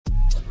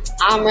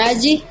I'm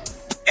Redsy.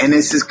 And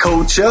this is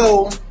Coach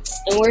O.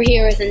 And we're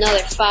here with another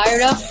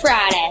Fired Up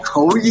Friday.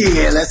 Oh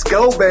yeah, let's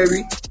go,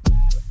 baby.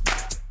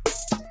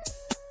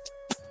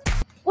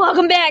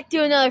 Welcome back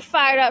to another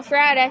Fired Up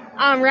Friday.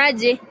 I'm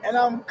Redsy. And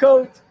I'm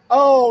Coach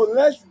O.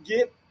 Let's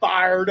get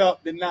fired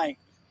up tonight.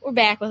 We're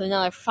back with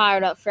another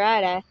Fired Up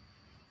Friday.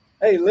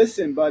 Hey,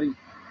 listen, buddy.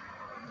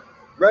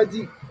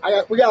 Redsy,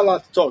 we got a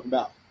lot to talk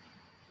about.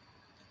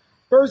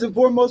 First and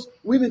foremost,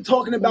 we've been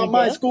talking about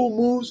my school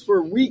moves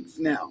for weeks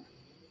now.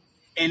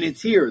 And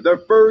it's here.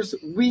 The first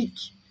week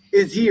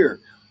is here.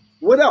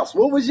 What else?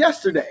 What was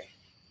yesterday?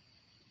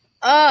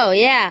 Oh,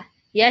 yeah.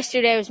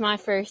 Yesterday was my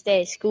first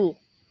day of school.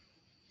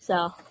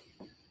 So,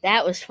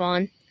 that was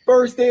fun.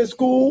 First day of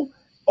school?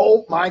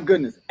 Oh, my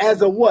goodness.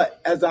 As a what?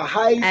 As a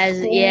high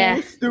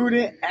school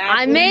student? Athlete?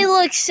 I may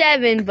look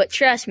 7, but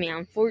trust me,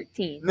 I'm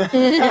 14.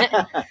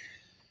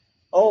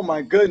 Oh,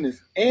 my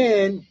goodness.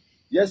 And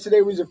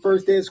yesterday was the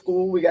first day of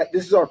school.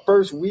 This is our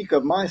first week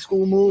of my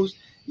school moves.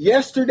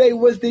 Yesterday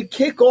was the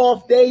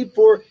kickoff day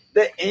for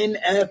the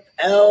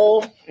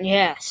NFL.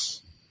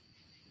 Yes.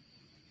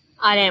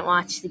 I didn't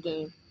watch the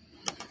game.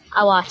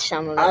 I watched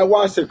some of it. I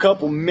watched a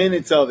couple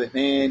minutes of it,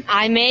 man.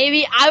 I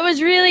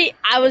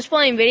was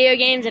playing video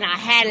games and I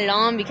had it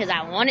on because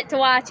I wanted to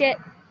watch it.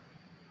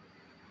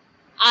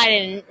 I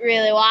didn't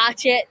really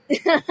watch it.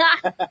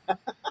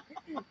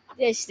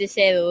 Just to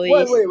say the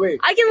least. Wait.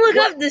 I can look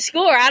up the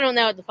score. I don't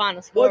know what the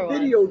final score was. What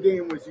video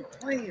game was you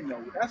playing,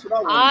 though? That's what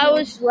I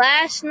want to know.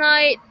 Last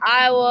night,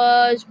 I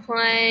was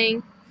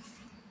playing,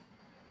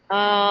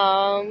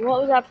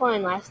 what was I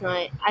playing last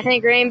night? I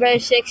think Rainbow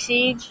Six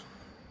Siege.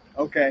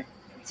 Okay.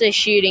 It's a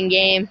shooting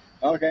game.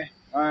 Okay.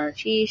 All right.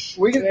 Chiefs.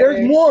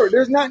 There's more.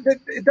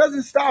 It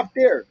doesn't stop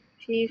there.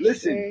 Chiefs.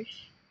 Listen,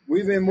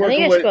 we've been I working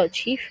think it's spelled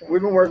Chiefs.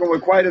 We've been working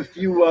with quite a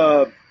few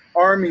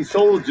Army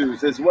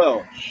soldiers as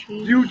well.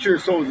 Future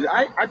soldiers.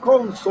 I call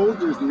them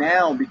soldiers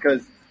now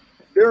because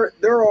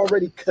they're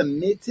already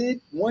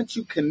committed. Once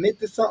you commit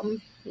to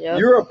something,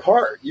 you're a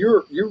part.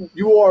 You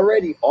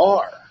already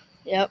are.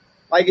 Yep.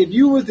 Like if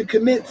you was to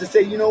commit to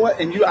say, you know what,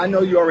 and I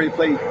know you already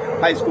played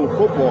high school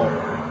football.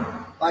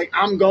 Like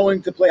I'm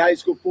going to play high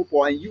school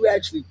football, and you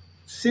actually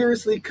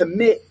seriously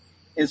commit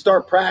and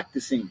start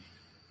practicing.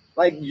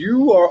 Like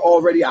you are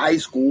already a high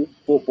school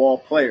football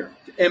player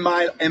in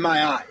my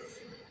eyes.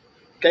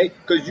 Okay,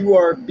 because you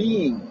are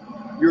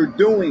you're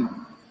doing,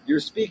 you're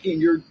speaking,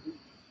 you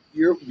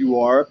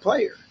are a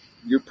player.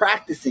 You're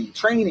practicing,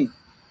 training.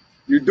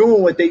 You're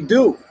doing what they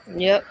do.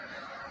 Yep.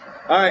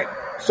 All right.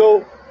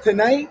 So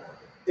tonight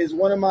is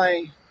one of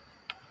my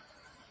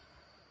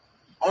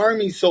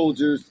Army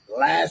soldiers'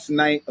 last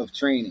night of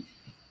training.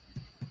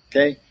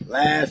 Okay,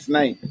 last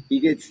night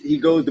he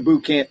goes to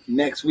boot camp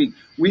next week.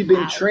 We've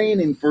been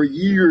training for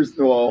years,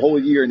 a whole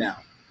year now,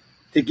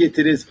 to get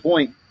to this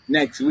point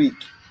next week.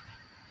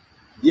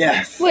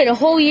 Yes. Wait, a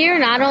whole year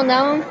and I don't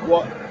know him?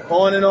 Well,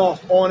 on and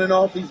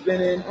off. He's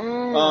been in.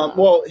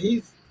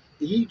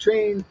 He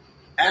trained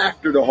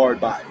after the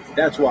hard bodies.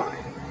 That's why.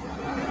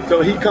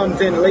 So he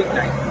comes in late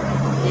night.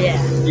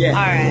 Yeah. All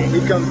right.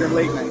 He comes in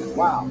late night.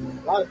 Wow.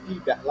 A lot of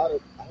feedback. I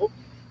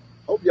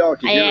hope y'all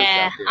can hear us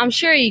out there. I'm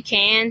sure you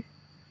can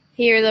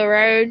hear the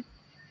road.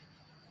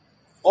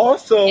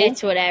 Also,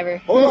 it's whatever.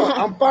 Hold on.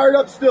 I'm fired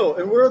up still,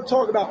 and we're going to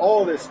talk about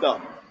all this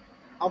stuff.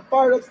 I'm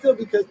fired up still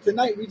because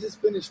tonight we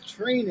just finished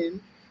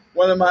training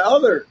one of my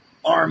other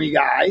Army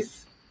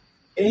guys,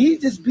 and he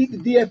just beat the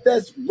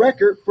DFS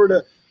record for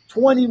the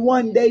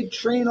 21-day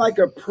Train Like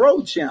a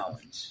Pro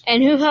challenge.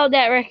 And who held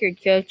that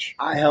record, Coach?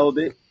 I held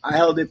it. I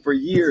held it for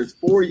years,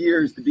 4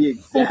 years to be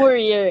exact. 4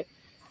 years.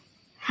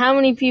 How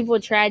many people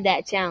tried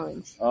that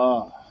challenge?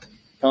 Oh,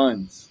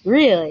 tons.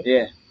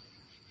 Really?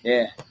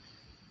 Yeah.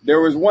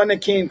 There was one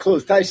that came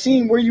close.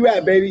 Tysheen, where you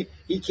at, baby?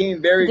 He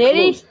came very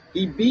close.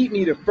 He beat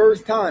me the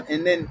first time,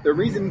 and then the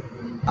reason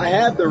I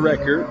had the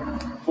record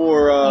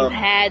for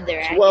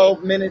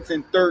 12 minutes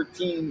and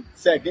 13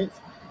 seconds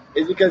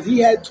is because he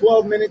had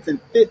 12 minutes and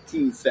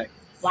 15 seconds.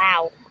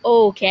 Wow.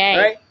 Okay.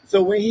 Right?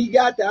 So when he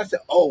got that, I said,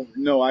 "Oh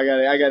no, I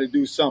got to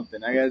do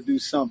something. And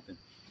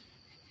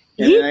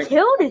he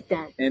killed it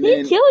then.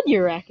 He killed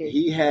your record.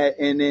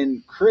 And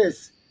then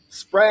Chris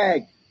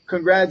Sprague,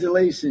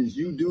 congratulations!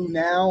 You do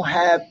now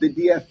have the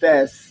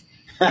DFS.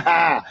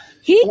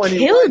 He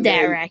killed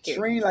that record.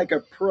 Train Like a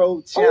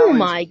Pro challenge. Oh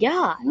my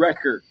God!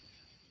 Record,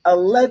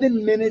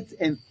 11 minutes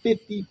and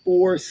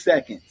 54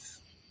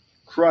 seconds.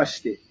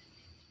 Crushed it.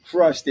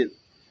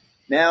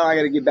 Now I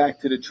got to get back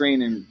to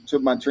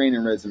my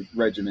training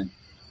regimen.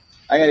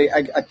 I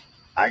gotta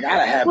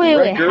have the record.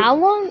 Wait, how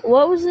long?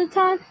 What was the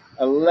time?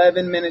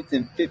 11 minutes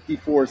and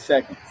 54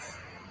 seconds.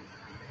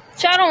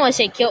 So I don't want to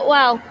say kill.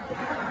 Well,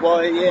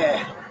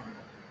 yeah.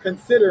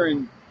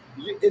 Considering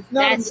it's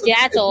not.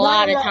 That's a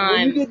lot of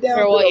time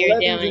for what you're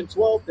doing. And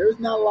 12, there's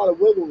not a lot of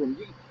wiggle room.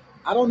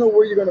 I don't know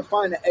where you're going to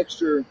find the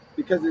extra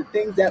because of the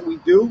things that we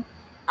do.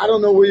 I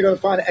don't know where you're going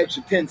to find an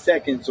extra 10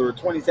 seconds or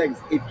 20 seconds.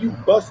 If you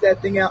bust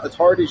that thing out as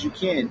hard as you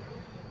can,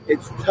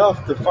 it's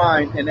tough to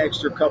find an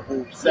extra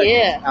couple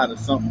seconds out of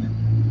something.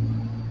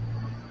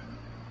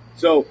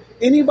 So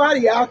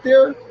anybody out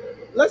there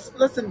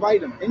let's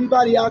invite them.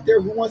 Anybody out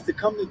there who wants to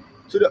come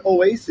to the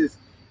Oasis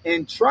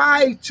and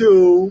try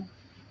to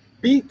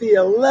beat the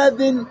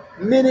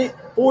 11-minute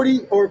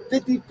 40 or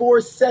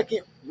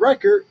 54-second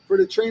record for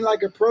the Train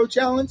Like a Pro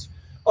challenge,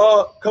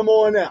 come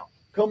on out.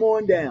 Come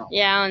on down.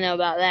 Yeah, I don't know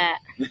about that.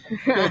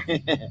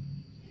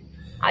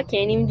 I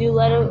can't even do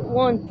letter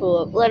 1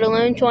 pull-up, let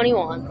alone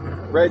 21.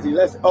 Redsy,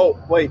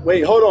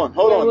 wait, hold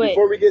on. Wait.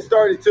 Before we get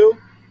started, too,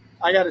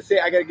 I got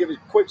to give a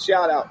quick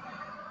shout out.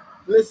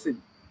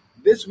 Listen,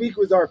 this week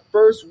was our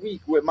first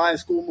week with My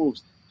School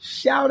Moves.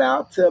 Shout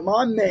out to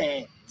my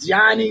man,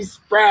 Johnny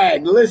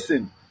Sprague.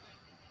 Listen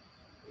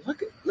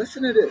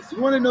to this.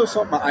 You want to know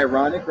something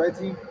ironic,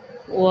 Redsy?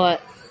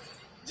 What?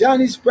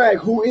 Johnny Sprague,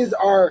 who is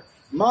our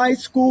My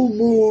School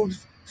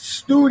Moves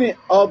Student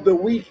of the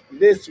Week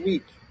this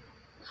week.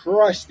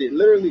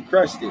 Literally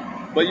crushed it.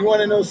 But you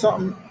want to know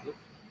something?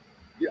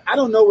 I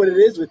don't know what it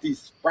is with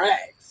these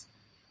Spragues.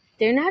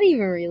 They're not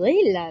even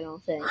related, I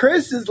don't think.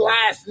 Chris's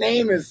last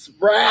name is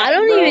Sprague. I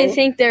don't even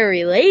think they're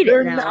related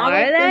I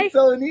they? don't think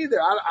so neither.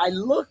 I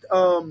looked,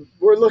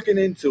 we're looking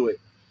into it.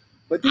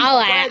 But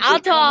I'll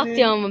talk to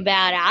them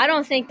about it. I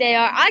don't think they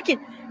are. I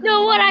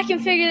can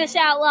figure this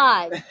out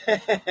live.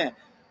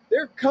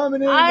 They're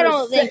coming in. I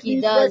don't think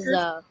he does,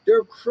 though.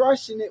 They're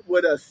crushing it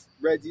with us,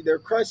 Redsy. They're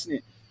crushing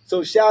it.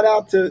 So shout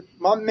out to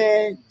my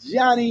man,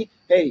 Johnny.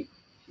 Hey,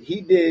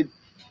 he did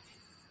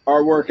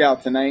our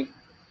workout tonight.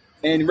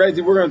 And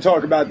Redsy, we're going to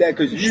talk about that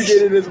because you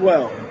did it as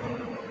well.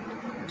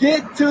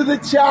 Get to the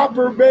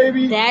chopper,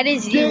 baby. That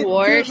is the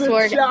worst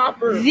workout.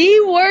 The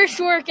worst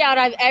workout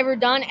I've ever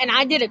done, and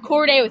I did a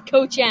core day with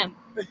Coach M.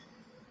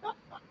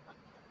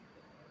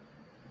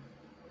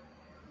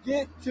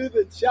 Get to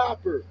the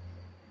chopper.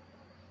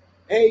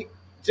 Hey,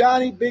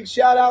 Johnny, big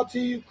shout out to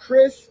you.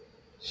 Chris,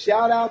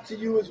 shout out to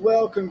you as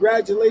well.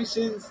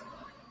 Congratulations.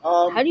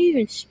 How do you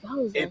even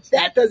spell that? If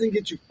that doesn't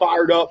get you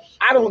fired up,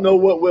 I don't know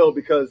what will,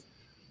 because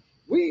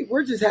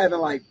we're just having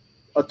like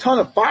a ton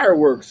of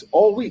fireworks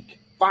all week.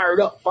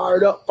 Fired up.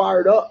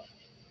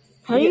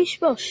 How do you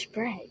spell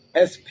Sprague?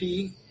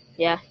 S-P-R-A-G-U-E.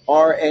 Yeah.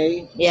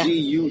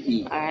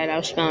 All right, I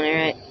was spelling it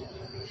right.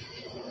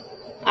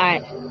 All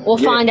right, we'll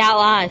find out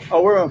live.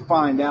 Oh, we're going to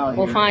find out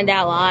here. We'll find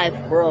out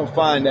live. We're going to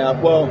find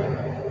out. Well,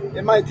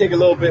 it might take a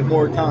little bit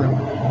more time.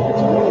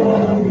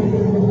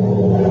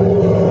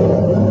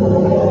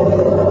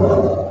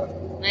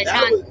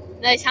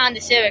 Nice Honda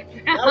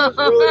Civic. That was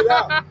really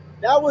loud.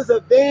 That was a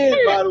van,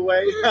 by the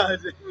way.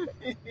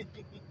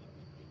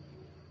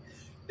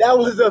 That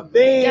was a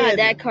van. God,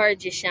 that car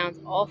just sounds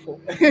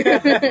awful.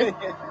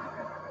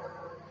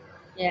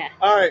 Yeah.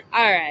 All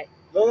right.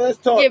 Well, let's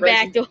talk. Get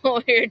back to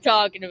what we were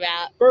talking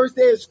about. First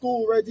day of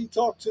school, Redsy.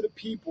 Talk to the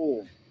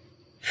people.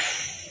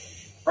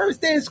 First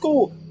day of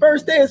school.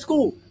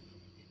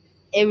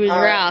 It was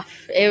rough.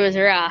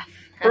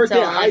 First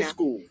day of high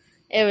school.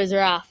 It was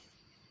rough.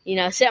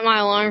 Set my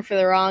alarm for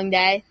the wrong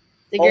day.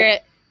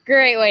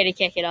 Great way to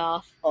kick it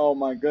off. Oh,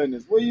 my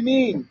goodness. What do you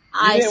mean?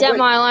 I set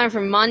my alarm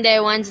for Monday,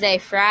 Wednesday,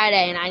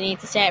 Friday, and I need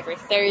to set it for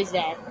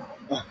Thursday.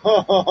 And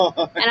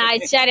I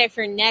set it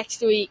for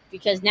next week,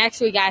 because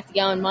next week I have to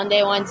go on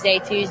Monday, Wednesday,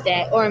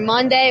 Tuesday, or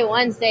Monday,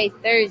 Wednesday,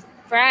 Thursday,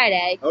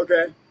 Friday.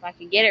 Okay. If I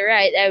could get it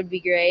right, that would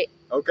be great.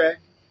 Okay.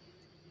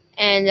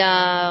 And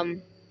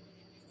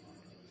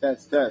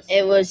Test.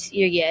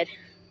 You're good.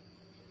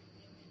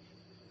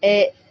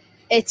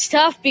 It's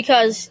tough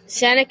because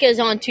Seneca's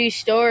on 2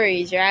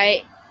 stories,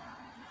 right?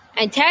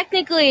 And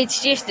technically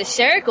it's just a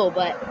circle,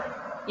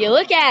 but you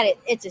look at it,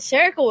 it's a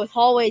circle with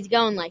hallways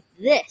going like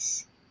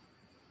this,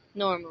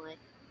 normally.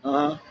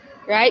 Uh-huh.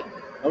 Right?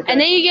 Okay.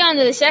 And then you get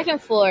onto the second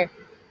floor,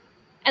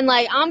 and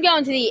I'm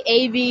going to the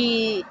A,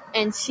 B,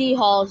 and C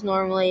halls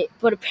normally,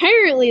 but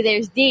apparently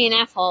there's D and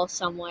F halls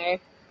somewhere.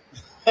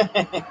 I'm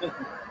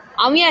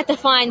going to have to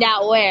find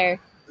out where.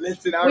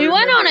 Listen, we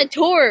went on a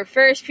tour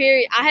first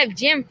period. I have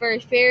gym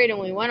first period, and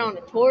we went on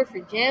a tour for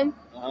gym.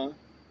 Uh-huh.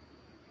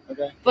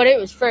 Okay. But it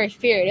was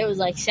first period. It was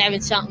like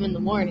 7-something in the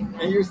morning.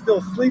 And you're still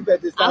asleep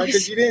at this time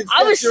because you didn't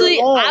set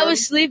your alarm. I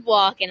was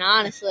sleepwalking,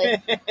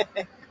 honestly.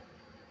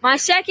 My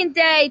second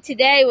day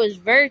today was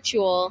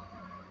virtual.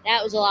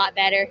 That was a lot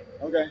better.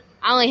 Okay.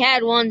 I only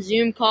had one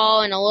Zoom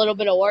call and a little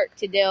bit of work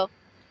to do.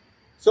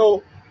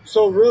 So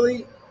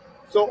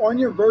on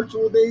your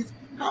virtual days,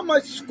 how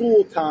much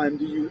school time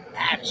do you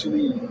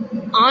actually?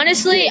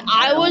 Honestly,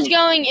 I was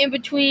going in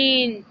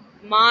between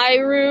my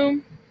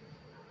room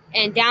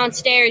and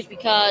downstairs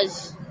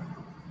because,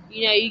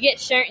 you get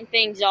certain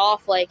things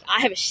off. Like,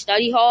 I have a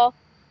study hall.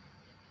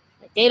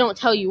 Like, they don't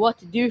tell you what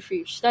to do for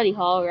your study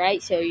hall,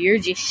 right? So you're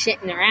just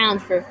sitting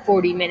around for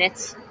 40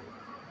 minutes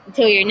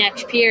until your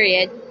next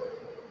period.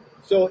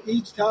 So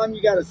each time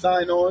you got to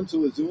sign on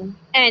to a Zoom?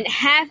 And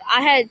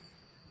I had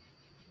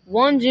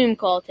one Zoom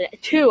call today.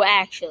 2,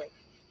 actually.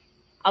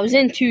 I was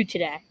in 2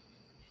 today.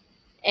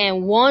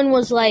 And one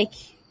was like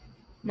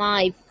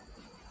my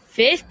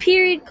 5th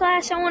period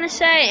class, I want to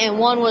say, and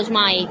one was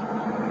my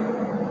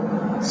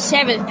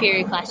 7th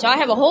period class. So I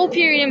have a whole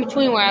period in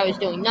between where I was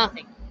doing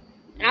nothing.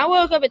 And I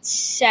woke up at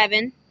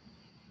 7,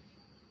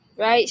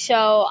 right?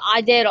 So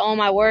I did all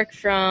my work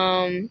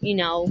from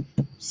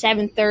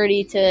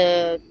 7:30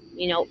 to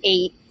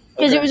 8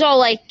 because it was all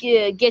like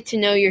get to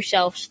know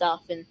yourself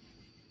stuff and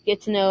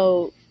get to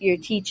know your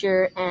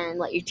teacher and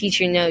let your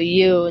teacher know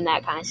you and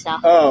that kind of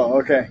stuff. Oh,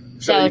 okay.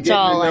 So you're it's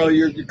all to know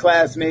like your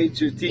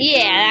classmates, your teachers.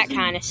 Yeah, that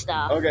kind of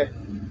stuff. Okay.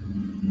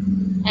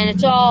 And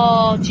it's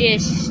all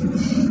just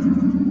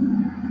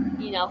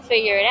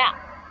figure it out.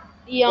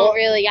 You don't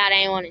really got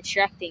anyone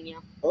instructing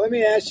you. Well, let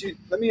me ask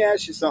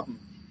you something.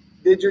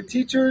 Did your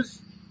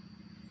teachers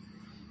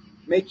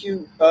make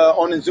you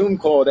on a Zoom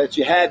call that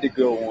you had to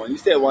go on? You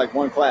said like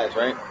one class,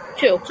 right?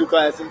 Two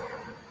classes.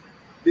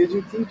 Did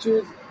your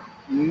teachers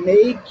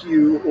make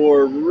you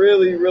or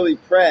really, really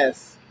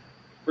press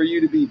for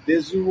you to be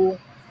visual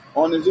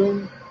on the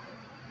Zoom?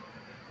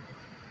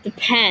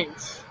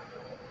 Depends.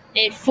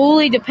 It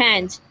fully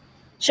depends.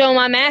 So in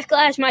my math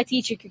class, my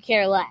teacher could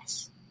care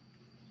less.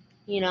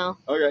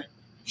 Okay.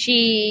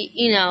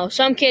 She,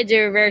 some kids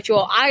are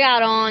virtual. I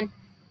got on,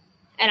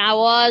 and I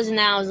was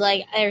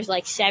like, there's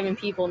like 7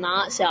 people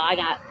not, so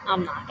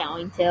I'm not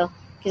going to,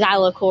 because I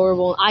look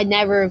horrible. I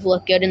never have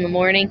looked good in the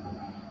morning.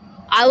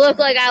 I look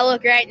like I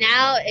look right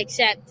now,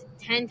 except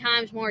 10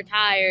 times more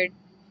tired.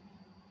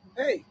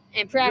 Hey,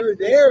 and practically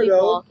you're there,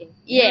 sleepwalking. Though.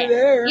 Yeah, you're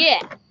there.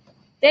 Yeah.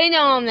 They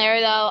know I'm there,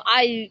 though.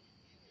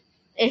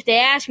 If they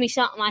ask me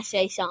something, I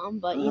say something,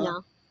 but,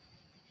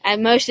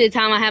 and most of the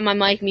time I have my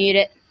mic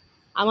muted.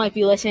 I might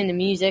be listening to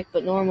music,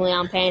 but normally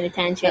I'm paying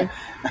attention.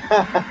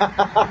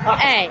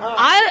 Hey,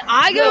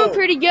 I go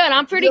pretty good.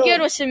 I'm pretty good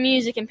with some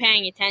music and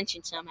paying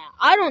attention somehow.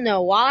 I don't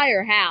know why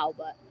or how,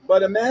 but...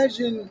 But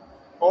imagine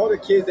all the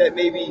kids that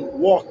maybe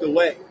walked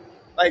away,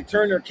 like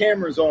turned their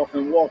cameras off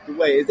and walked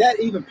away. Is that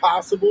even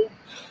possible?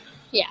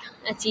 Yeah,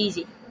 that's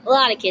easy. A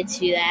lot of kids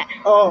do that.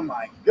 Oh,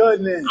 my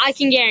goodness. I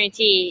can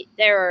guarantee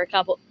there are a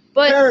couple.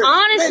 But Parents,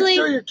 honestly... make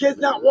sure your kid's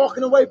not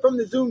walking away from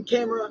the Zoom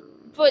camera.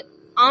 But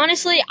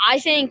honestly, I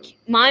think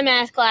my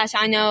math class,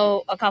 I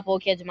know a couple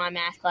of kids in my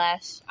math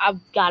class. I've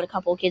got a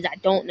couple of kids I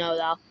don't know,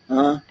 though.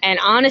 Uh-huh. And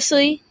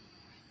honestly,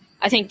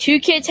 I think 2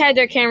 kids had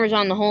their cameras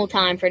on the whole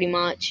time pretty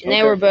much. And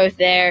they were both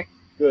there.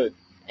 Good.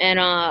 And,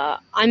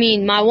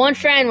 my one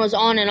friend was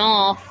on and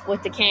off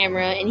with the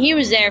camera, and he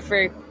was there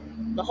for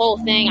the whole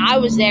thing. I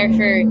was there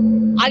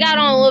I got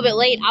on a little bit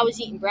late. I was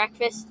eating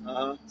breakfast.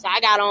 Uh-huh. So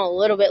I got on a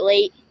little bit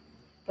late.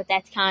 But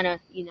that's kind of,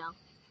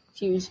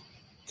 she was...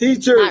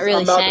 Teachers, not really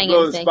I'm about to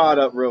blow the anything. spot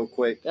up real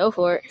quick. Go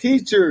for it.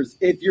 Teachers,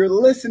 if you're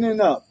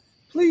listening up,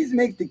 please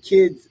make the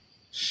kids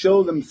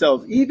show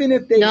themselves, even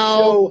if they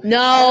show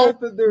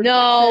half of their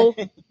No.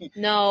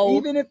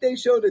 Even if they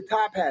show the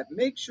top half,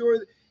 make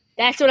sure.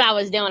 That's what I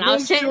was doing. I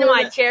was sitting in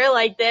my chair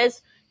like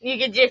this. You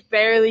could just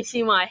barely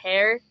see my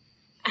hair.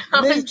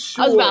 I was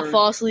about to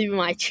fall asleep in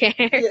my chair.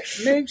 Yeah,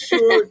 make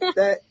sure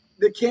that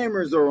the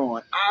cameras are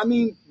on. I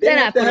mean, then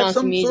I put on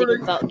some music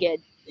and felt good.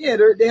 Yeah,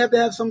 they have to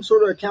have some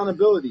sort of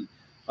accountability.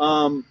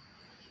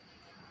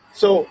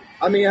 So,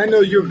 I mean, I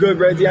know you're good,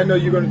 Redsy. I know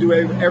you're going to do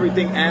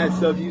everything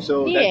asked of you,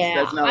 so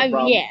that's not a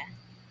problem. Yeah.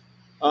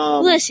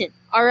 Listen,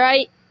 all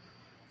right?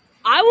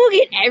 I will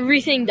get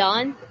everything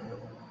done,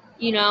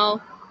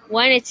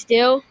 when it's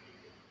due.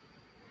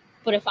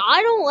 But if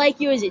I don't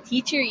like you as a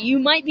teacher, you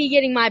might be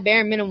getting my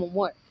bare minimum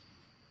work.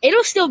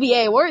 It'll still be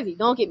A-worthy,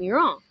 don't get me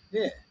wrong.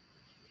 Yeah.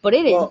 But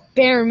it is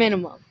bare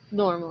minimum,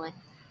 normally,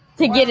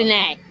 to get an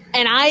A.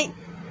 And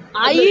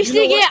I used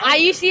to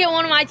get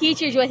one of my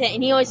teachers with it,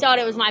 and he always thought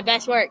it was my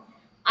best work.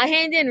 I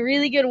handed in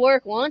really good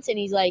work once, and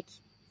he's like,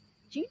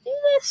 "Did you do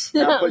this?"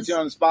 Can I put you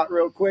on the spot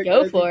real quick?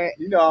 Go for it.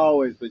 I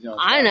always put you on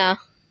the spot. I know.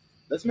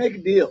 Let's make a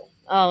deal.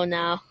 Oh,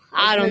 no.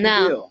 I don't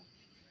know.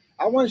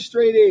 I want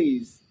straight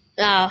A's.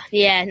 Oh,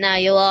 yeah. No,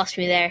 you lost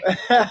me there.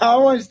 I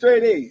want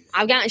straight A's.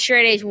 I've gotten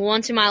straight A's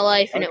once in my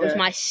life, and it was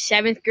my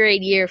 7th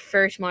grade year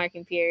first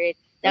marking period.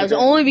 That was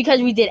only because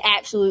we did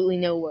absolutely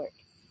no work.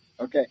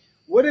 Okay.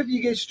 What if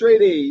you get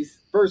straight A's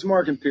first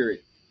marking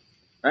period,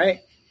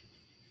 right?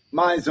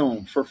 My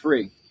Zone for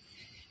free.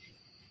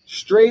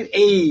 Straight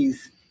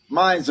A's,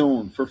 My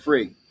Zone for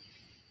free.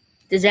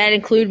 Does that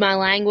include my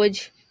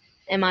language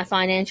and my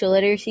financial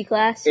literacy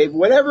class?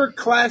 Whatever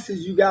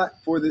classes you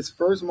got for this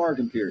first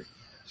marking period,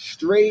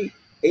 straight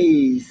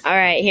A's. All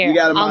right, here.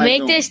 I'll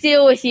make this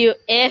deal with you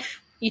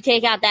if you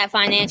take out that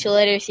financial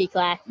literacy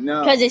class.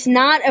 No. Because it's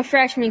not a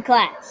freshman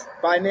class.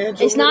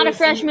 It's not a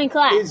freshman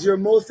class. Is your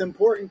most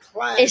important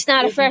class. It's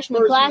not a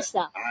freshman class,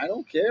 though. I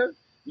don't care.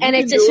 And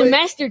it's a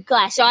semestered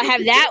class. So I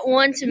have that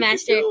one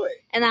semester,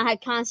 and I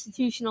had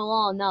constitutional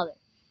law another.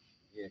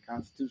 Yeah,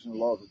 constitutional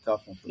law is a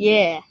tough one for me.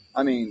 Yeah.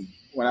 I mean,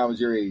 when I was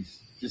your age,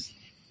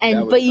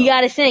 but you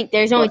got to think,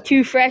 there's only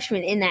 2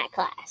 freshmen in that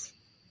class.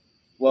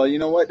 Well, you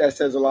know what? That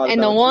says a lot about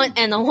you.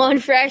 And the one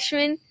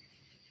freshman,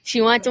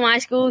 she went to my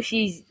school.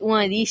 She's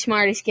one of the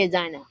smartest kids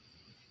I know.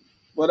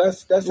 Well, that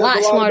says a lot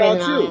about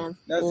you.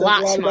 That says a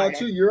lot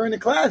about you. You're in the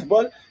class,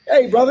 but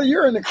hey, brother,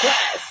 you're in the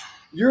class.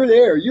 You're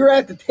there. You're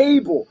at the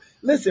table.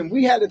 Listen,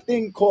 we had a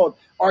thing called,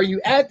 are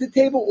you at the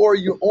table or are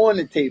you on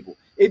the table?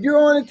 If you're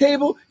on the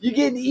table, you're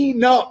getting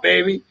eaten up,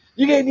 baby.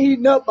 You're getting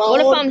eaten up by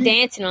What if I'm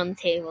dancing on the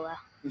table,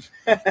 though?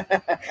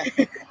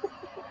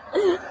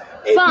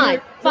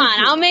 Fine.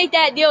 I'll make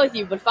that deal with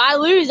you. But if I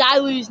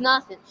lose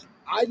nothing.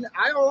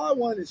 All I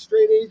want is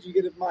straight A's. You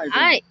get it my. All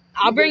right.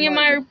 I'll bring in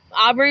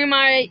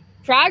my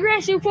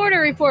progress report or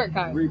report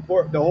card.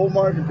 Report the whole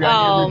market period.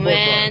 Oh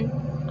man,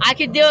 card. I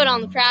could do it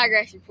on the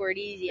progress report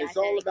easy. It's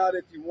all about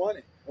if you want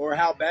it or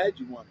how bad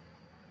you want it.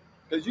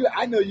 Because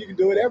I know you can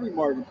do it every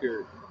market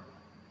period.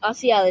 I'll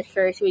see how this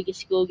first week of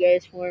school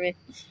goes for me.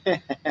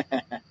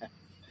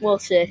 We'll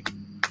see.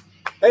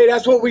 Hey,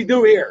 that's what we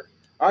do here.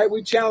 All right,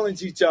 we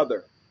challenge each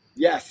other.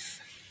 Yes,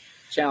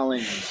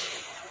 challenge.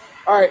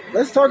 All right,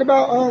 let's talk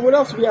about what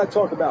else we got to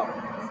talk about.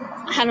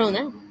 I don't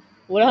know.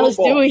 What else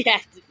do we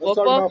have to Let's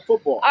talk about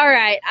football. All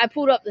right, I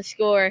pulled up the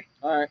score.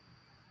 All right.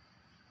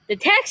 The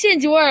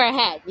Texans were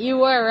ahead. You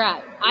were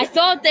right. I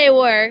thought they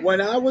were. When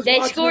I was They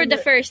scored the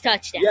first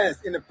touchdown.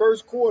 Yes, in the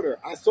first quarter.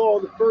 I saw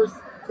the first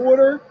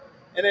quarter,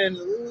 and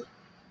then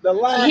the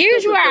last.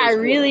 Here's where I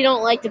really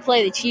don't like to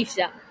play the Chiefs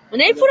out. When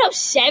they put up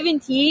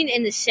 17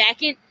 in the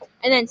second,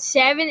 and then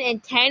 7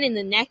 and 10 in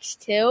the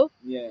next two.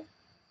 Yeah.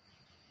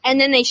 And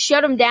then they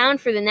shut them down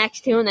for the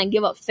next two and then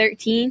give up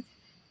 13.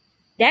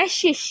 That's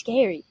just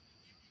scary.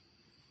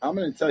 I'm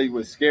going to tell you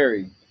what's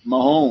scary.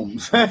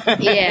 Mahomes.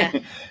 Yeah.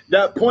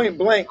 That point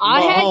blank.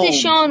 I had Mahomes.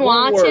 Deshaun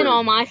Watson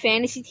on my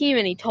fantasy team,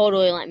 and he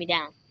totally let me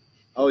down.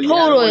 Oh, you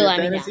totally had let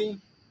fantasy? me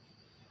down.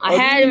 I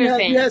had him in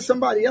fantasy. You had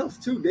somebody else,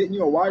 too, didn't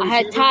you? A wide receiver? I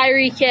had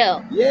Tyreek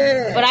Hill.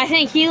 Yeah. But I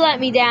think he let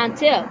me down,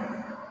 too.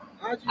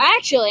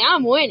 Actually,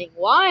 I'm winning.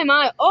 Why am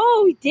I?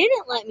 Oh, he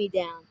didn't let me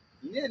down.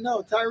 Yeah,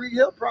 no, Tyreek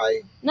Hill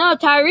probably. No,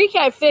 Tyreek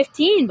had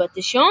 15, but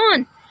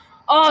Deshaun.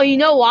 Oh, you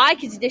know why?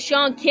 Because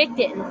Deshaun kicked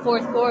it in the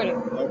fourth quarter.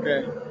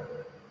 Okay.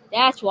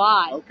 That's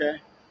why.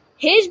 Okay.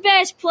 His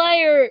best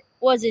player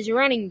was his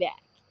running back,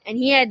 and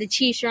he had the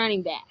Chiefs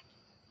running back.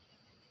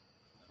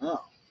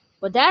 Oh.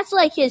 But that's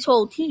like his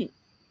whole team.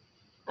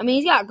 I mean,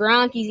 he's got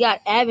Gronk, he's got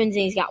Evans,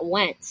 and he's got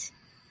Wentz.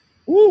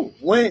 Woo,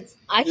 Wentz.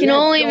 I can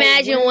only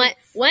imagine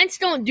Wentz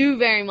don't do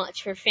very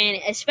much for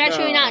fantasy,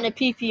 especially not in a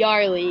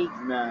PPR league.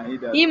 Nah, he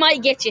doesn't. He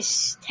might get you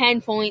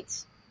 10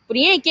 points, but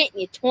he ain't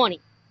getting you 20.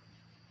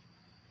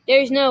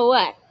 There's no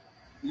way.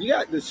 You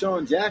got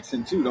Deshaun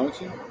Jackson, too, don't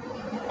you?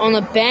 On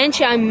the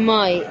bench, I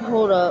might.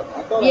 Hold up.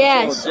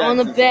 Yes, on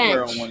the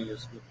bench. On one of your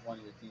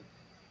teams.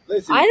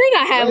 Listen, I think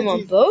I have him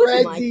on both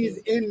of my teams.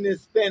 teams. In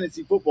this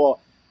fantasy football.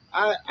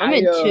 I'm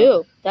in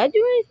 2. Did I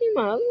do anything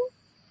in my other one?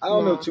 I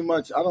don't know too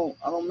much. I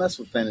don't mess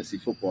with fantasy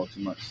football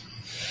too much.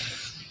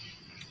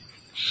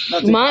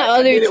 My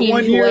other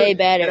team's way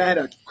better. And I had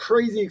a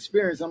crazy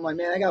experience. I'm like,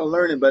 man, I got to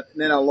learn it. But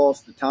then I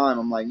lost the time.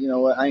 I'm like, you know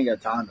what? I ain't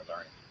got time to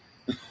learn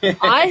it.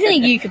 I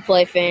think you could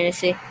play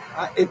fantasy.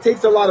 It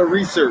takes a lot of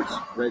research,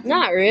 Redsy.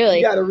 Not really.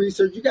 You got to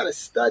research. You got to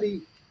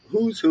study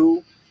who's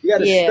who. You got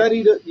to study.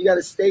 You got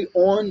to stay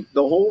on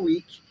the whole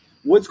week.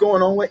 What's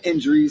going on with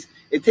injuries?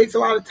 It takes a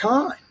lot of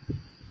time.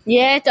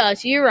 Yeah, it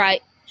does. You're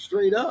right.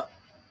 Straight up.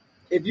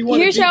 If you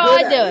want Here's how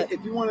I do it.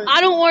 If you want to,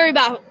 I don't worry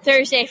about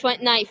Thursday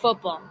night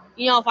football.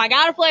 You know, if I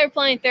got a player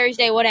playing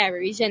Thursday, whatever,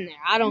 he's in there.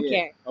 I don't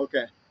care.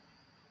 Okay.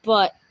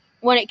 But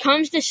when it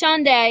comes to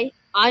Sunday,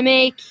 I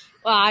make.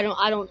 Well, I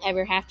don't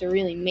ever have to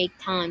really make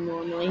time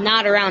normally.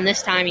 Not around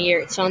this time of year.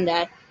 It's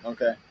Sunday.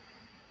 Okay.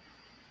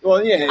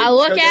 Well, yeah. I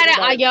look at it.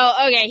 I go,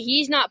 okay,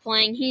 he's not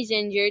playing. He's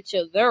injured,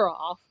 so they're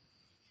off.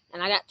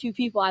 And I got 2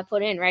 people I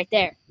put in right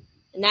there,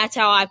 and that's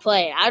how I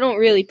play it. I don't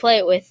really play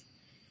it with.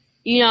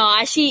 You know,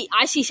 I see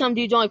some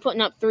dudes only putting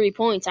up 3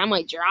 points. I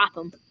might drop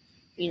them.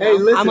 You know,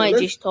 hey, listen, I might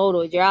just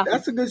totally drop them.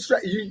 That's a good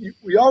strategy.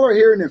 We all are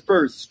hearing it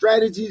first.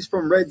 Strategies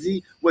from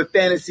Redsy with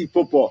fantasy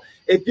football.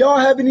 If y'all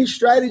have any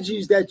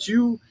strategies that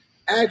you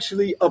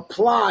actually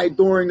apply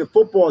during the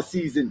football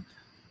season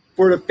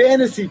for the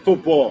fantasy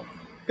football,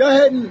 go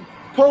ahead and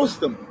post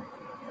them.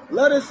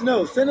 Let us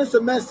know. Send us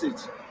a message.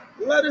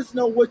 Let us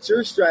know what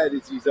your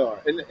strategies are.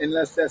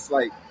 Unless that's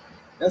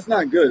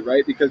not good,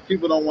 right? Because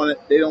people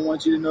they don't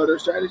want you to know their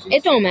strategies.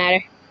 It don't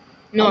matter.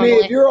 Normally. I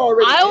mean, if you're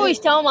already I always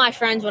tell my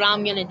friends what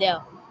I'm going to do.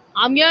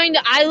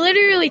 I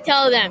literally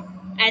tell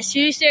them, as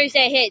soon as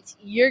Thursday hits,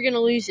 you're going to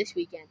lose this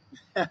weekend.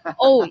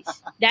 Always.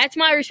 That's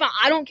my response.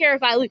 I don't care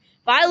if I lose.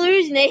 If I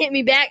lose and they hit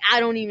me back, I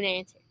don't even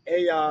answer.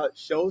 Hey,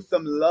 show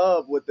some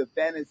love with the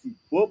fantasy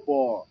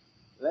football.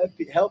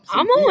 Help some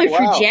I'm only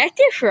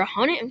projected out. For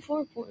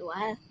 104 points.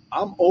 Wow.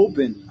 I'm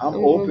open. I'm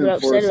open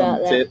for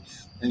some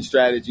tips and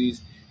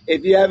strategies.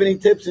 If you have any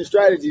tips and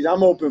strategies,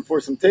 I'm open for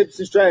some tips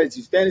and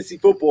strategies. Fantasy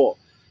football.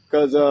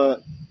 Because,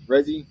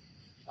 Reggie,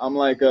 I'm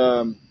like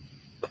in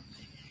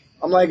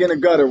a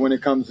gutter when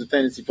it comes to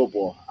fantasy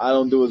football. I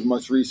don't do as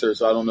much research,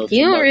 so I don't know too much.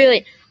 You don't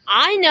really.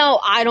 I know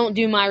I don't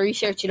do my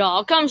research at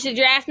all. It comes to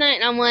draft night,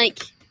 and I'm like,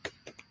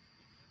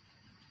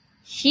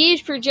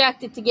 he's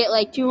projected to get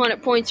like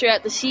 200 points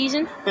throughout the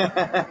season.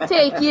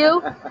 Take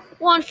you.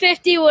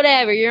 150,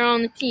 whatever. You're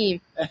on the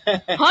team.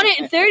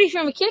 130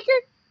 from a kicker?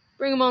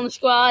 Bring him on the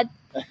squad.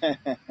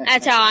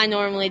 That's how I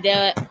normally do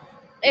it.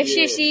 It's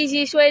just the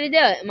easiest way to do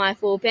it, in my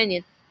full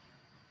opinion.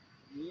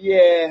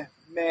 Yeah,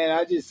 man,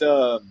 I just,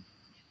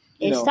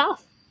 it's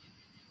tough.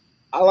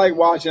 I like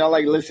watching. I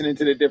like listening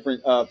to the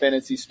different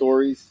fantasy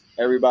stories.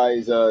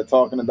 Everybody's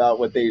talking about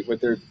what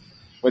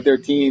their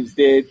teams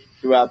did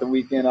throughout the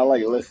weekend. I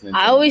like listening.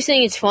 I always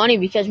think it's funny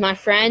because my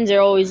friends are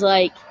always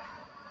like,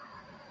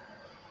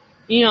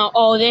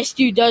 oh, this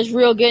dude does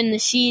real good in the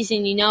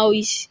season,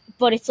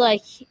 but it's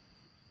like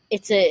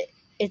it's a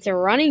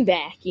running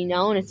back,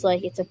 and it's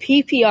like it's a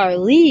PPR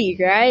league,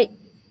 right?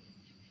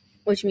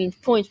 Which means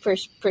points per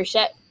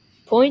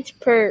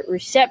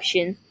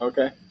reception.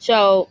 Okay.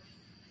 So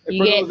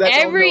you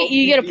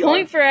get a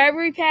point for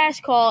every pass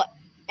call,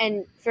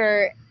 and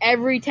for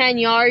every 10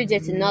 yards,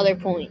 it's another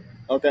point.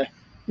 Okay.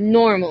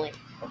 Normally.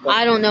 Okay.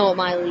 I don't know what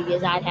my league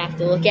is. I'd have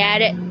to look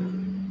at it.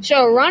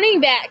 So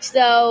running backs,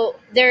 though,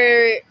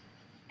 they're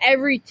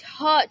every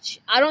touch.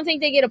 I don't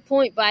think they get a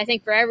point, but I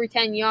think for every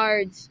 10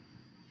 yards,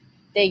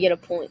 they get a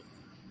point.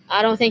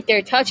 I don't think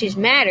their touches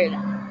matter,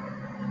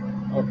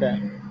 though. Okay.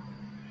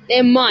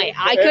 It might.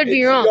 I could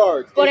be wrong.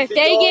 Yards. But if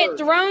they get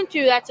thrown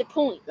to, that's a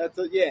point.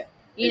 Yeah.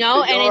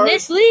 And in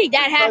this league,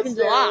 that happens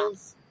a lot.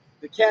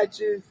 The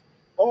catches,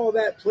 all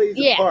that plays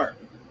a part.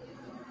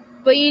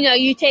 But,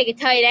 you take a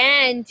tight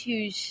end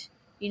who's,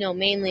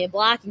 mainly a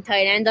blocking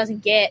tight end,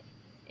 doesn't get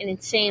an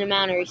insane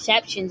amount of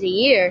receptions a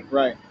year.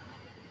 Right.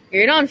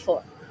 You're done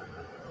for.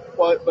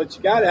 But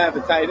you got to have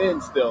a tight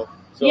end still.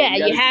 So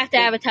you have to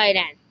have a tight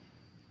end.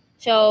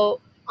 So,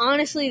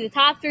 honestly, the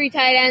top 3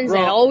 tight ends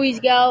that always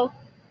go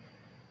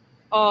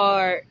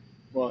are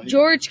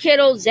George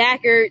Kittle,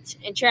 Zach Ertz,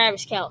 and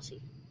Travis Kelce.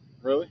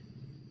 Really?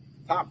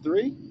 Top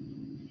 3?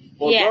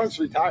 Well, yeah. Gronk's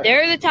retired.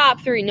 They're the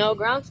top 3. No,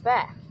 Gronk's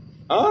back.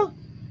 Huh?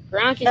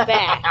 Gronk is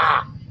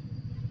back.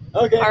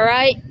 Okay. All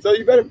right. So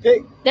you better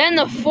pick. Then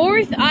the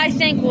 4th, I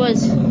think,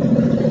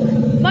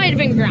 might have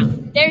been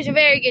Gronk. There's a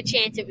very good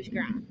chance it was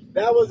Gronk.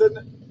 That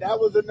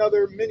was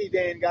another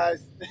minivan,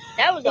 guys.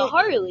 That was a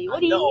Harley. What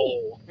do you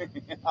mean?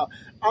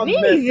 I'm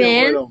minivan.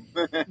 Messing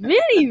with him.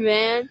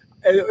 Minivan.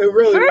 It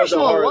really was a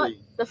Harley.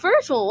 The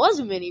first one was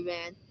a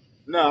minivan.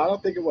 No, I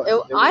don't think it was.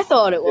 I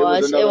thought it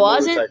was. It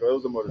wasn't? Motorcycle. It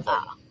was a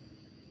motorcycle. Oh.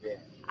 Yeah.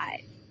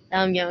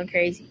 I'm going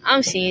crazy.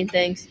 I'm seeing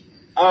things.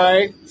 All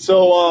right.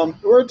 So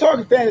we're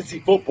talking fantasy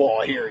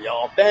football here,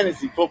 y'all.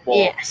 Fantasy football.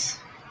 Yes.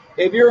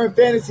 If you're in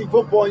fantasy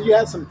football and you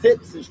have some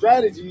tips and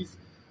strategies,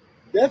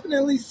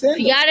 definitely send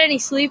them. If you got any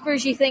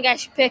sleepers you think I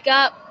should pick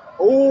up?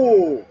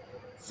 Oh,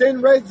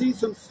 send Redsy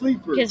some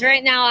sleepers. Because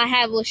right now I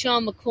have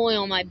LaShawn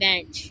McCoy on my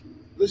bench.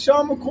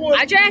 LaShawn McCoy?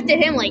 I drafted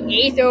him like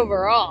 8th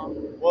overall.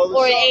 Or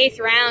the 8th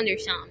round or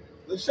something.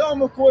 LaShawn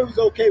McCoy was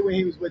okay when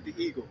he was with the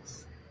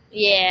Eagles.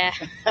 Yeah.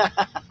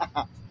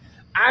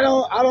 I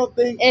don't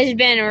think it's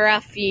been a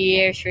rough few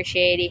years for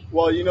Shady.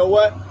 Well, you know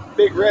what?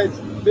 Big Red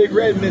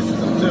misses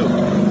him too.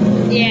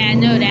 Yeah,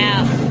 no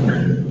doubt.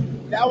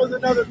 That was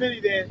another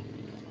minivan.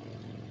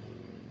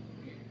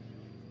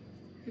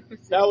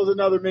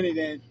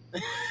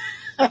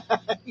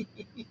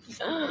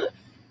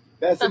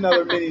 That's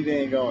another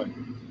minivan going.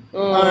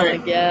 Oh my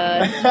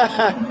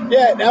God.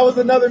 Yeah, that was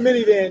another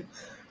minivan.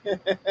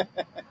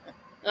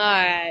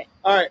 All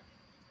right.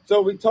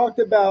 So we talked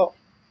about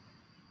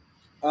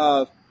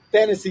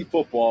fantasy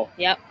football.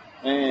 Yep.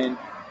 And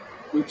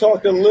we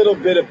talked a little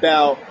bit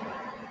about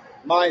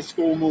my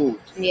school moves.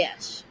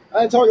 Yes.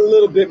 I talk a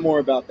little bit more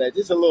about that,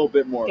 just a little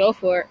bit more. Go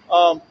for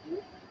it.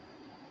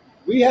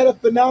 We had a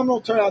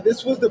phenomenal turnout.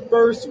 This was the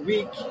first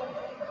week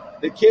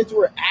the kids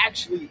were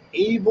actually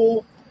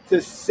able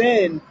to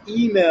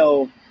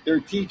email their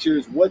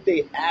teachers what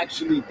they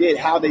actually did,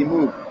 how they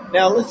moved.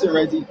 Now, listen,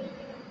 Redsy,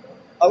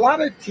 a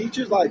lot of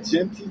teachers, like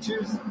gym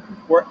teachers,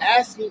 were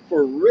asking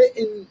for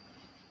written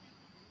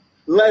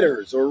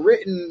letters or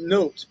written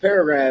notes,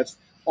 paragraphs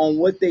on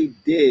what they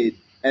did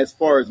as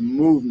far as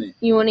movement.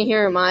 You want to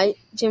hear what my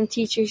gym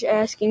teacher's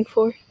asking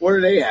for? What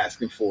are they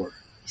asking for?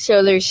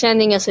 So they're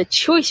sending us a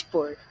choice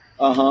board.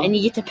 Uh-huh. And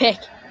you get to pick.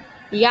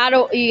 You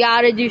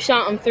gotta do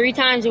something 3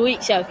 times a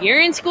week. So if you're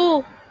in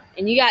school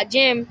and you got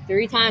gym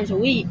 3 times a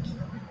week,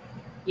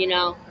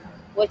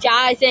 which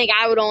I think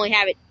I would only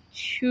have it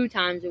 2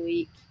 times a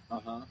week.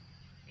 Uh-huh.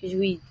 Because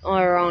we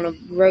are on a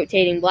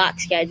rotating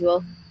block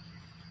schedule.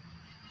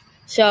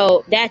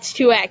 So that's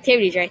 2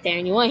 activities right there.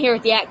 And you want to hear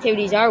what the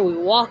activities are? We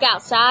walk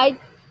outside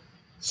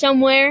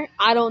somewhere,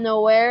 I don't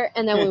know where,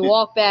 and then we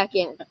walk back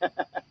in.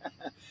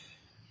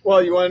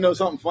 Well, you want to know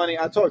something funny?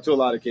 I talk to a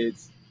lot of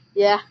kids.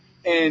 Yeah.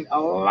 And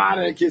a lot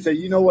of the kids say,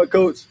 you know what,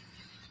 Coach?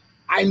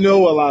 I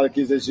know a lot of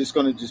kids that's just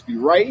going to just be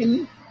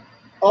writing.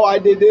 Oh, I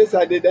did this,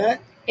 I did that.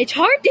 It's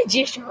hard to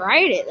just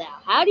write it, though.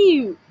 How do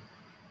you?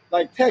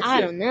 Like text it. I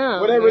don't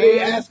know. Whatever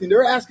they're asking.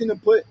 They're asking to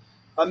put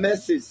a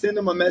message, send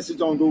them a message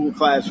on Google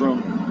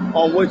Classroom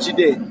on what you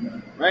did,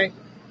 right?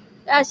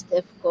 That's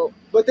difficult.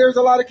 But there's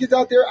a lot of kids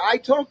out there, I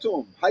talk to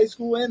them, high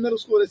school and middle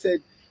school, that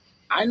said,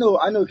 I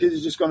know kids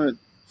are just going to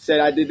say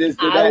I did this,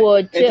 did that. I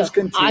would, too. And just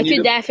continue I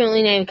could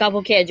definitely name a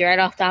couple kids right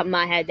off the top of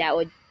my head that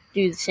would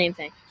do the same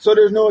thing. So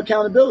there's no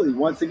accountability,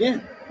 once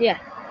again. Yeah.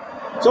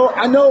 So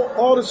I know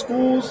all the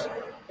schools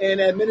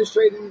and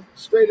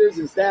administrators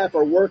and staff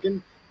are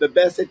working the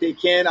best that they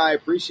can. I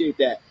appreciate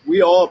that.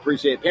 We all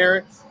appreciate it.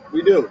 Parents,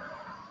 we do.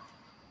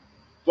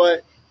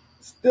 But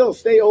still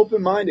stay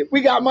open-minded.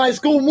 We got My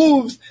School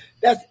Moves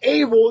that's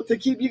able to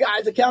keep you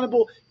guys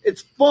accountable.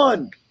 It's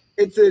fun.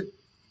 It's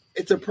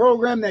a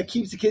program that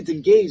keeps the kids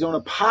engaged on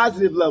a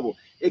positive level.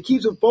 It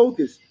keeps them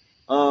focused.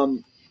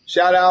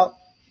 Shout out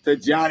to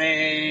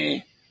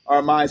Johnny,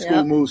 our My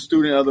School Moves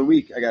Student of the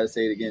Week. I got to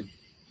say it again.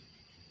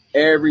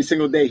 Every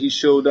single day he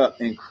showed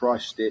up and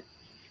crushed it.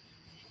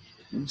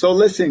 So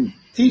listen,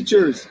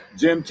 teachers,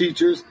 gym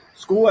teachers,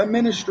 school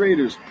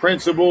administrators,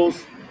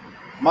 principals,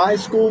 My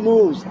School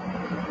Moves.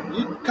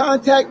 You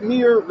contact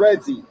me or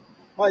Redsy,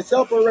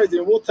 myself or Redsy,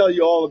 and we'll tell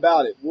you all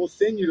about it. We'll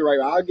send you the right.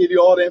 I'll give you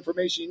all the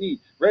information you need.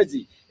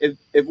 Redsy,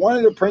 if one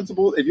of the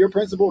principals, if your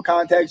principal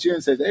contacts you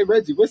and says, "Hey,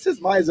 Redsy, what's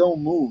this My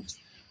Zone Moves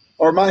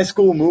or My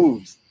School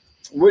Moves?"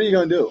 What are you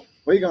gonna do?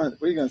 What are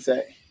you gonna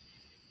say?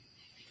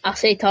 I'll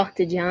say talk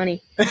to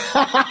Johnny.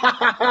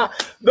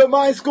 The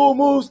My School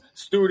Moves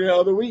Student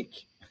of the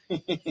Week.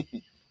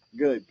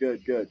 Good.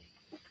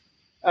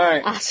 All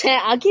right.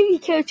 I'll give you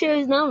Coach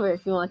O's number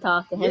if you want to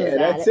talk to him about it.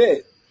 Yeah, that's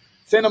it.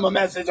 Send him a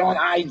message on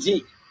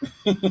IG.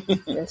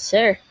 Yes,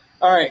 sir.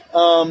 All right.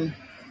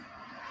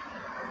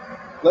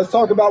 Let's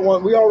talk about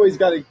one. We always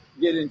got to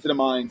get into the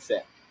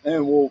mindset,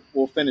 and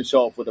we'll finish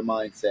off with the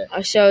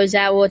mindset. So is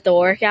that what the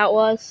workout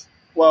was?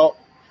 Well,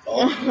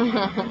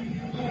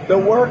 the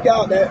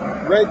workout that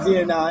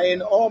Redsy and I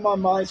and all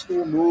my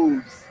School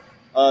Moves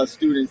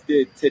students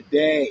did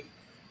today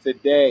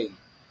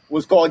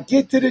was called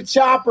 "Get to the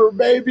Chopper,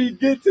 baby,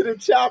 get to the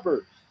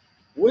chopper."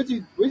 What'd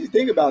you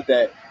think about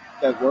that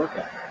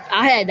workout?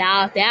 I had to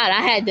opt out.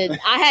 I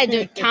had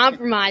to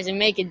compromise and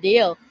make a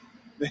deal.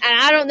 And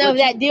I don't know if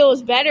that deal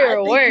was better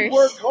or worse. You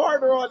worked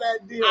harder on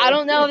that deal. I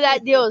don't know if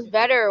that deal was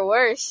better or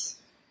worse.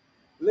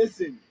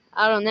 Listen.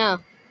 I don't know.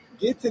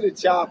 Get to the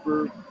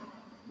chopper.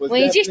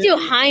 When you just do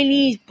high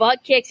knees,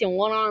 butt kicks, and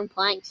one-arm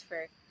planks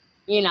for,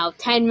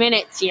 10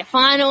 minutes, you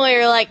finally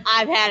are like,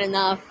 I've had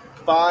enough.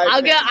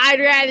 I'd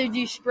rather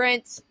do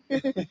sprints.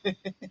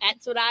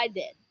 That's what I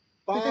did.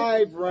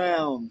 5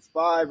 rounds,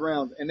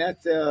 and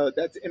that's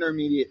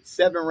intermediate.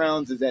 7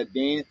 rounds is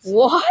advanced.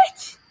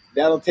 What?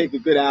 That'll take a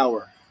good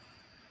hour,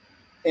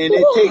 and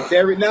it takes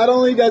not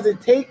only does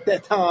it take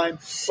that time,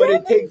 but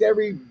it takes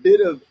every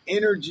bit of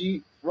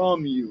energy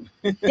from you.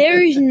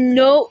 There's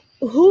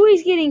who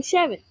is getting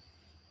 7?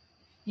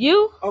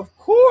 You? Of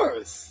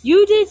course.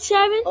 You did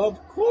 7? Of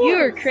course.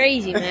 You're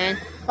crazy, man.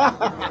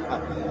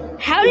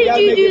 How did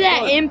you do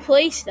that in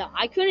place, though?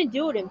 I couldn't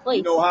do it in place.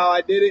 You know how I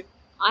did it?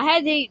 I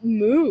had to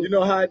move. You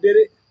know how I did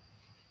it?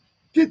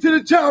 Get to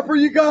the chopper,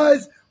 you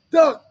guys.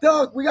 Duck.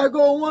 We got to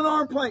go on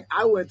one-arm plank.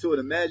 I went to an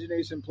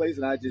imagination place,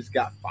 and I just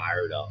got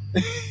fired up.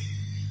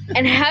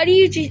 And how do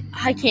you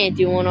I can't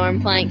do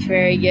one-arm planks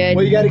very good.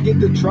 Well, you got to get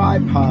the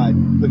tripod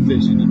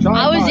position.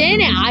 I was in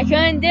it. I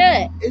couldn't do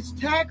it. It's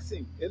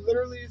taxing. It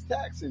literally is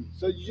taxing.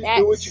 So you just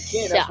do what you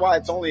can. That's why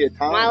it's only a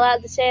time. Am I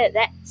allowed to say it?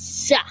 That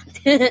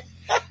sucked.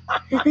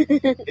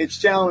 It's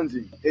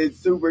challenging. It's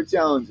super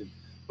challenging.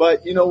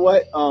 But you know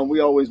what?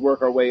 We always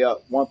work our way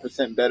up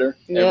 1% better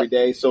every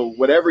day. So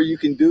whatever you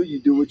can do, you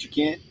do what you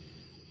can.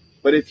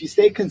 But if you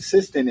stay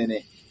consistent in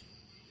it,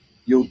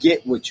 you'll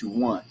get what you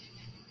want.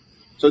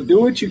 So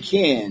do what you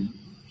can,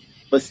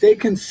 but stay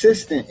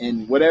consistent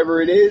in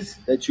whatever it is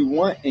that you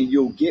want, and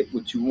you'll get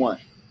what you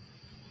want.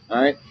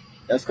 All right?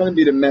 That's going to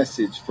be the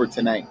message for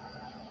tonight.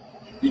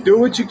 You do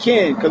what you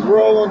can, because we're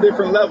all on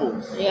different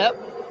levels. Yep.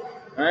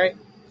 All right?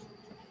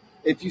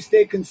 If you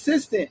stay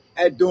consistent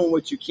at doing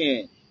what you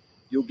can,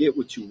 you'll get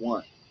what you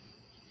want.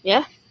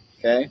 Yeah.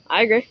 Okay?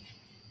 I agree.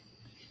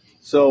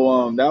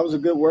 So that was a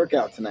good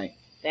workout tonight.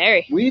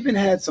 Very. We even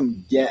had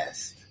some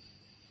guests.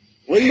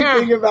 What do you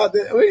think about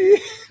that? What do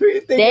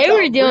you think they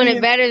were doing it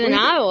better than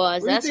I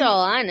was. That's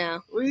all I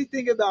know. What do you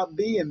think about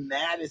B and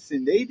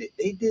Madison? They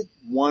did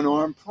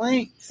one-arm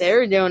planks. They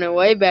were doing it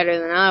way better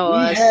than I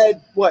was. We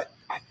had,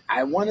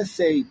 I want to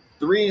say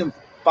 3 and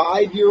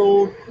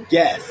 5-year-old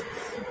guests.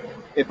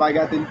 If I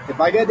got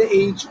the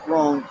age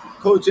wrong,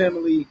 Coach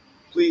Emily,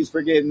 please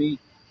forgive me.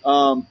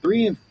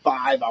 3 and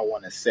 5, I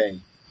want to say.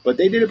 But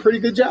they did a pretty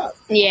good job.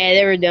 Yeah,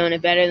 they were doing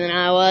it better than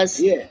I was.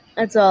 Yeah.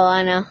 That's all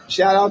I know.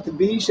 Shout out to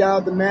B.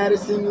 Shout out to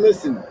Madison.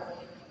 Listen,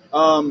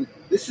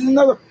 this is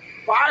another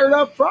Fired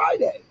Up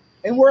Friday.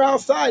 And we're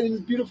outside in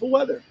this beautiful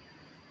weather.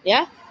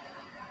 Yeah?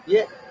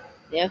 Yeah.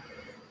 Yeah.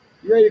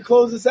 You ready to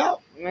close this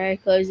out? I'm ready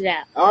to close it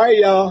out. All right,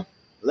 y'all.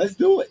 Let's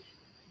do it.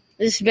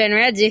 This has been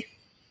Redsy.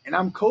 And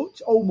I'm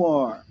Coach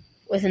Omar.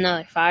 With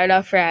another Fired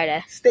Up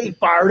Friday. Stay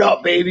fired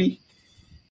up, baby.